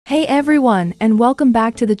Hey everyone, and welcome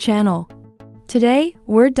back to the channel. Today,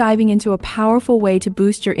 we're diving into a powerful way to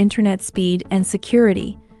boost your internet speed and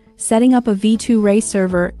security, setting up a V2ray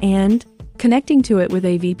server and connecting to it with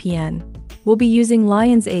a VPN. We'll be using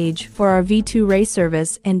Lion's Edge for our V2ray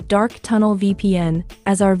service and Dark Tunnel VPN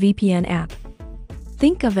as our VPN app.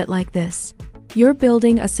 Think of it like this. You're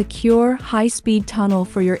building a secure, high-speed tunnel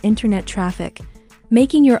for your internet traffic,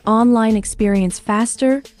 making your online experience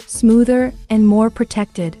faster, smoother, and more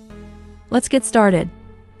protected. Let's get started.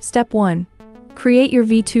 Step 1. Create your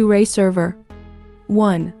V2ray server.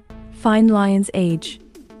 1. Find Lion's Edge.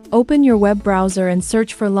 Open your web browser and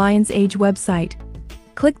search for Lion's Edge website.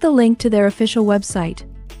 Click the link to their official website.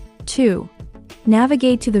 2.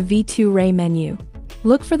 Navigate to the V2ray menu.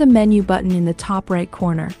 Look for the menu button in the top right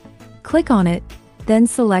corner. Click on it, then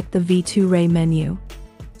select the V2ray menu.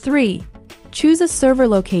 3. Choose a server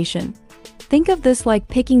location. Think of this like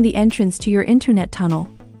picking the entrance to your internet tunnel.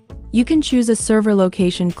 You can choose a server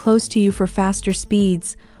location close to you for faster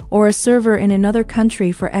speeds, or a server in another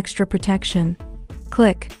country for extra protection.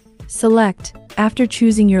 Click Select after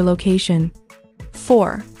choosing your location.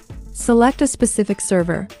 4. Select a specific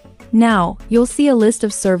server. Now, you'll see a list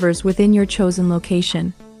of servers within your chosen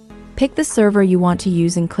location. Pick the server you want to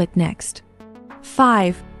use and click Next.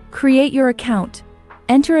 5. Create your account.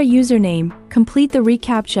 Enter a username, complete the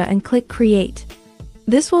reCAPTCHA and click Create.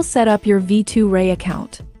 This will set up your V2ray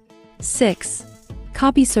account. 6.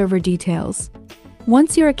 Copy server details.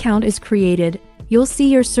 Once your account is created, you'll see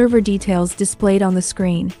your server details displayed on the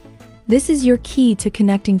screen. This is your key to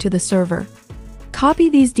connecting to the server. Copy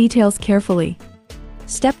these details carefully.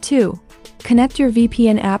 Step 2. Connect your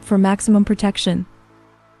VPN app for maximum protection.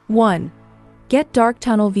 1. Get Dark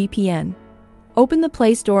Tunnel VPN. Open the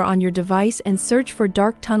Play Store on your device and search for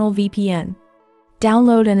Dark Tunnel VPN.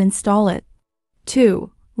 Download and install it.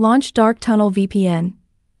 2. Launch Dark Tunnel VPN.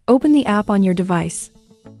 Open the app on your device.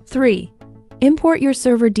 3. Import your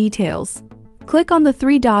server details. Click on the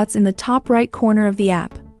 3 dots in the top right corner of the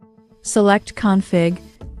app. Select Config,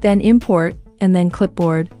 then Import, and then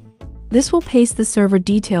Clipboard. This will paste the server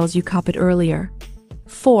details you copied earlier.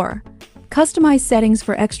 4. Customize settings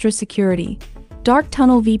for extra security. Dark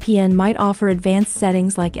Tunnel VPN might offer advanced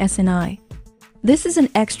settings like SNI. This is an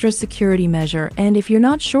extra security measure, and if you're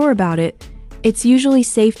not sure about it, it's usually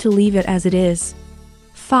safe to leave it as it is.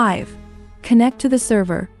 5. Connect to the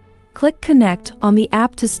server. Click Connect on the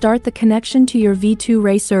app to start the connection to your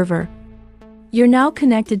V2ray server. You're now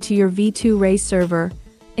connected to your V2ray server,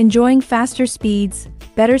 enjoying faster speeds,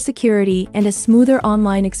 better security, and a smoother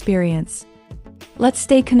online experience. Let's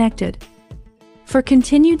stay connected. For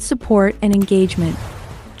continued support and engagement,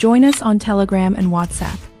 join us on Telegram and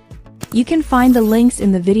WhatsApp. You can find the links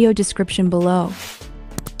in the video description below.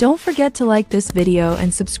 Don't forget to like this video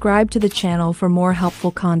and subscribe to the channel for more helpful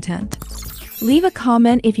content. Leave a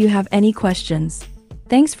comment if you have any questions.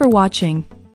 Thanks for watching.